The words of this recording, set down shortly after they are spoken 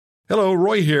Hello,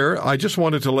 Roy here. I just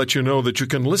wanted to let you know that you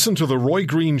can listen to The Roy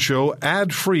Green Show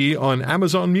ad-free on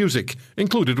Amazon Music,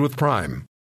 included with Prime.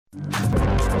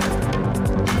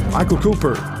 Michael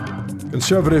Cooper,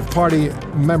 Conservative Party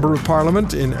Member of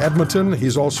Parliament in Edmonton.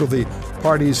 He's also the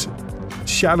party's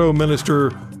Shadow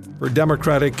Minister for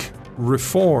Democratic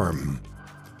Reform.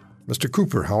 Mr.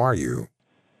 Cooper, how are you?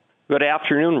 Good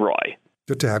afternoon, Roy.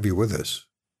 Good to have you with us.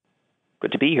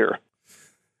 Good to be here.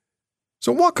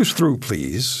 So walk us through,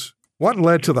 please, what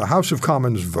led to the House of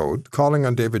Commons vote calling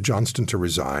on David Johnston to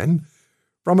resign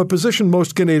from a position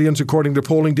most Canadians, according to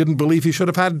polling, didn't believe he should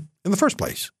have had in the first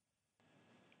place?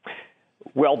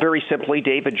 Well, very simply,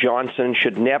 David Johnston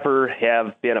should never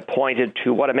have been appointed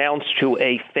to what amounts to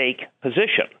a fake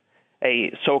position,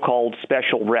 a so-called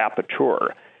special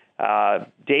rapporteur.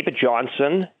 David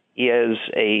Johnston is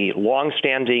a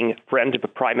long-standing friend of the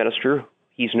Prime Minister.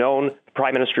 He's known the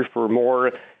Prime Minister for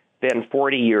more than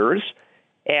 40 years.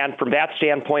 And from that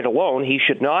standpoint alone, he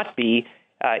should not be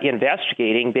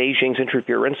investigating Beijing's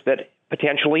interference that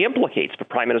potentially implicates the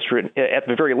Prime Minister, at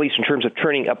the very least in terms of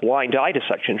turning a blind eye to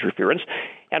such interference.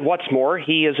 And what's more,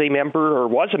 he is a member, or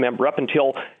was a member up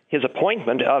until his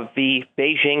appointment, of the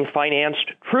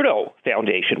Beijing-financed Trudeau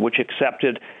Foundation, which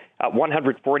accepted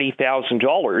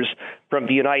 $140,000 from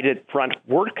the United Front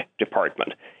Work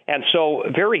Department. And so,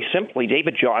 very simply,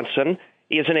 David Johnston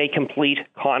is in a complete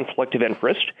conflict of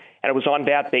interest, and it was on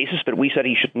that basis that we said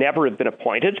he should never have been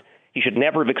appointed. He should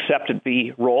never have accepted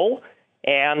the role,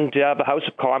 and the House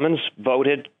of Commons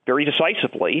voted very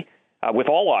decisively with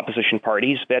all opposition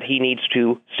parties that he needs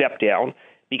to step down,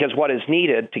 because what is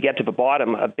needed to get to the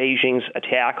bottom of Beijing's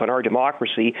attack on our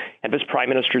democracy and this Prime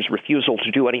Minister's refusal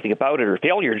to do anything about it, or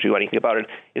failure to do anything about it,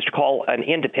 is to call an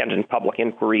independent public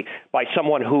inquiry by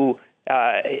someone who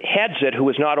heads it, who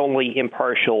is not only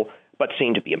impartial but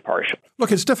seen to be impartial.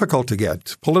 Look, it's difficult to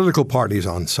get political parties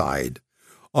on side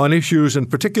on issues, and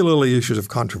particularly issues of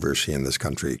controversy in this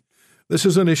country. This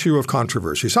is an issue of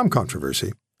controversy, some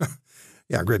controversy.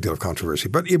 Yeah, a great deal of controversy.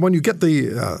 But when you get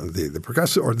the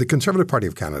Progressive or the Conservative Party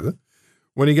of Canada,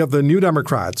 when you get the New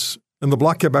Democrats and the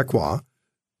Bloc Québécois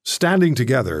standing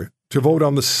together to vote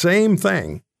on the same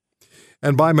thing,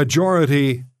 and by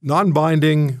majority,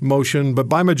 non-binding motion, but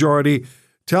by majority,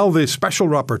 tell the special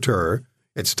rapporteur,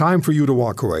 it's time for you to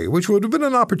walk away, which would have been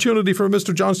an opportunity for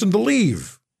Mr. Johnston to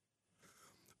leave.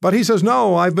 But he says,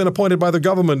 no, I've been appointed by the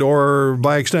government, or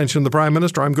by extension, the Prime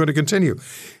Minister. I'm going to continue.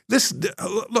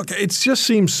 Look, it just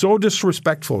seems so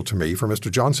disrespectful to me for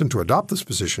Mr. Johnston to adopt this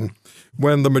position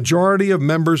when the majority of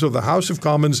members of the House of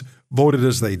Commons voted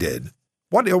as they did.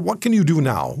 What can you do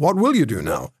now? What will you do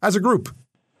now as a group?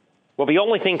 Well, the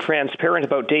only thing transparent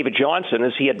about David Johnston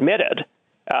is he admitted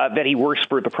that he works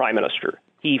for the Prime Minister.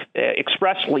 He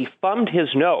expressly thumbed his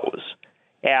nose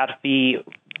at the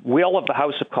will of the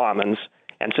House of Commons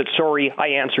and said, sorry, I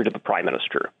answer to the Prime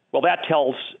Minister. Well, that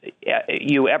tells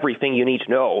you everything you need to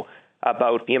know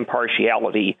about the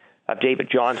impartiality of David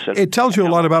Johnston. It tells you a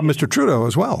lot about Mr. Trudeau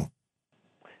as well.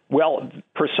 Well,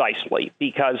 precisely,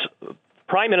 because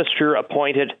Prime Minister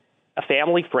appointed a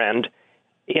family friend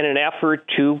in an effort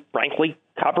to, frankly,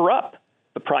 cover up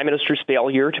the Prime Minister's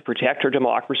failure to protect our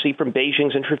democracy from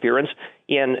Beijing's interference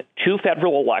in 2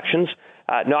 federal elections,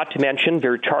 not to mention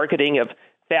their targeting of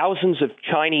thousands of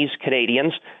Chinese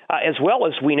Canadians, as well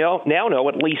as we now know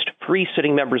at least 3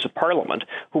 sitting members of Parliament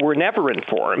who were never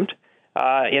informed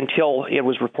until it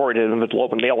was reported in the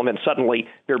Globe and Mail, and then suddenly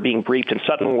they're being briefed, and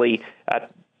suddenly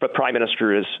the Prime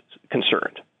Minister is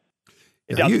concerned.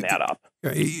 It doesn't add up.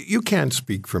 You can't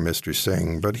speak for Mr.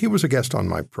 Singh, but he was a guest on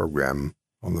my program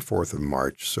on the 4th of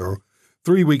March, so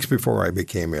 3 weeks before I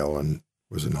became ill and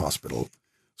was in hospital.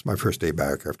 It's my first day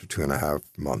back after 2.5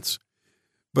 months.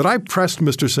 But I pressed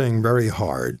Mr. Singh very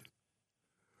hard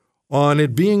on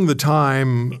it being the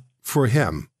time for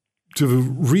him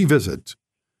to revisit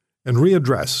and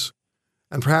readdress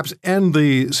and perhaps end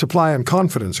the supply and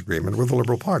confidence agreement with the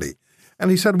Liberal Party.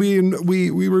 And he said, we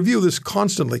review this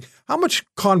constantly. How much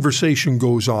conversation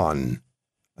goes on,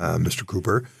 Mr.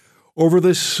 Cooper, over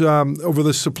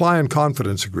this supply and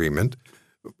confidence agreement?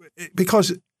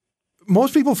 Because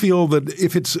most people feel that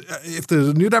if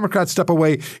the New Democrats step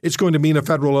away, it's going to mean a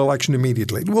federal election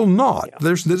immediately. It will not.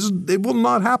 Yeah. It will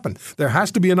not happen. There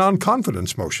has to be a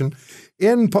non-confidence motion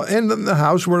in the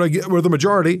House where the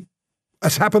majority,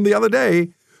 as happened the other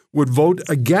day, would vote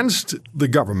against the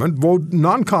government, vote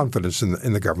non-confidence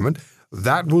in the government.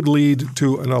 That would lead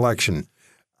to an election.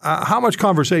 How much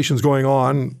conversation is going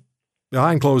on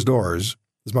behind closed doors,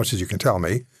 as much as you can tell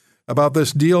me, about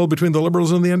this deal between the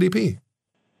Liberals and the NDP?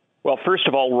 Well, first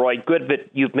of all, Roy, good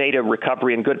that you've made a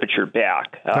recovery and good that you're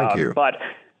back. Thank you. But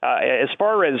As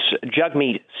far as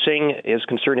Jagmeet Singh is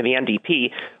concerned in the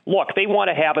NDP, look, they want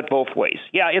to have it both ways.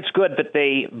 Yeah, it's good that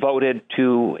they voted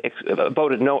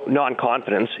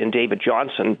non-confidence in David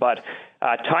Johnston, but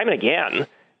time and again,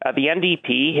 the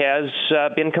NDP has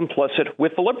been complicit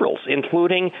with the Liberals,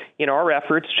 including in our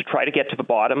efforts to try to get to the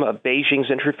bottom of Beijing's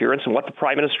interference and what the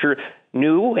Prime Minister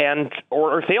knew and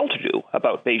or failed to do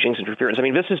about Beijing's interference. I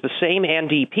mean, this is the same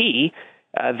NDP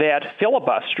that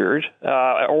filibustered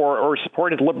or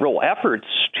supported Liberal efforts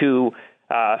to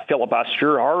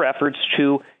filibuster our efforts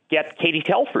to get Katie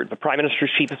Telford, the Prime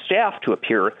Minister's Chief of Staff, to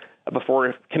appear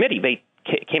before committee. They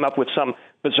came up with some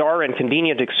bizarre and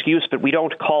convenient excuse that we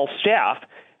don't call staff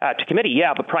to committee.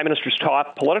 Yeah, the Prime Minister's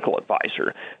top political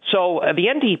advisor. So the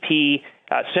NDP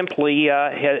simply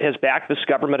has backed this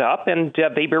government up, and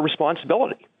they bear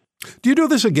responsibility. Do you do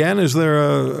this again? Is there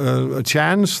a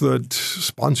chance that,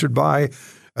 sponsored by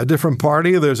a different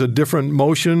party, there's a different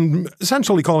motion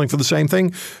essentially calling for the same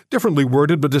thing, differently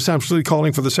worded, but essentially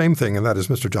calling for the same thing, and that is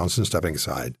Mr. Johnston stepping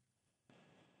aside?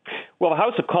 Well, the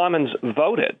House of Commons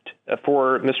voted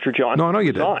for Mr. Johnston. No, I know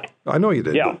you did. I know you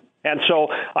did. Yeah, and so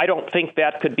I don't think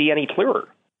that could be any clearer.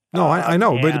 No, I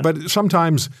know, but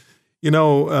sometimes,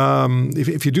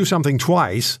 if you do something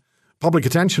twice, public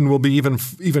attention will be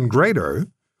even greater.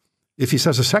 If he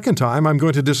says a second time, I'm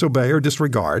going to disobey or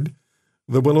disregard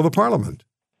the will of the Parliament.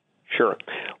 Sure.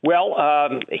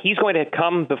 Well, he's going to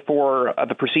come before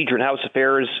the Procedure and House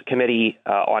Affairs Committee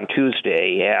on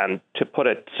Tuesday, and to put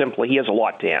it simply, he has a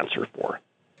lot to answer for.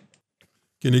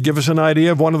 Can you give us an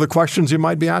idea of one of the questions you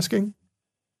might be asking?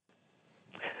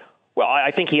 Well,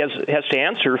 I think he has to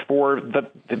answer for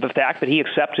the fact that he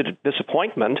accepted this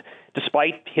appointment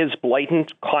despite his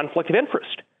blatant conflict of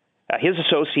interest. His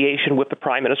association with the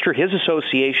Prime Minister, his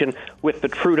association with the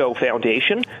Trudeau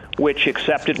Foundation, which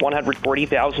accepted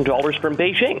 $140,000 from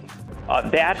Beijing.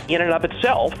 That, in and of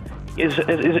itself, is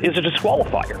a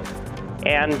disqualifier.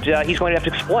 And he's going to have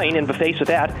to explain, in the face of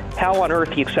that, how on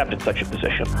earth he accepted such a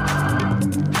position.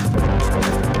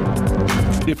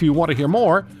 If you want to hear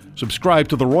more, subscribe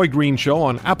to The Roy Green Show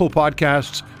on Apple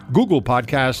Podcasts, Google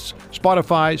Podcasts,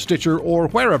 Spotify, Stitcher, or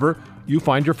wherever you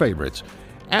find your favorites.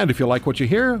 And if you like what you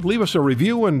hear, leave us a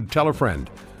review and tell a friend.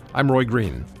 I'm Roy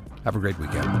Green. Have a great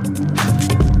weekend.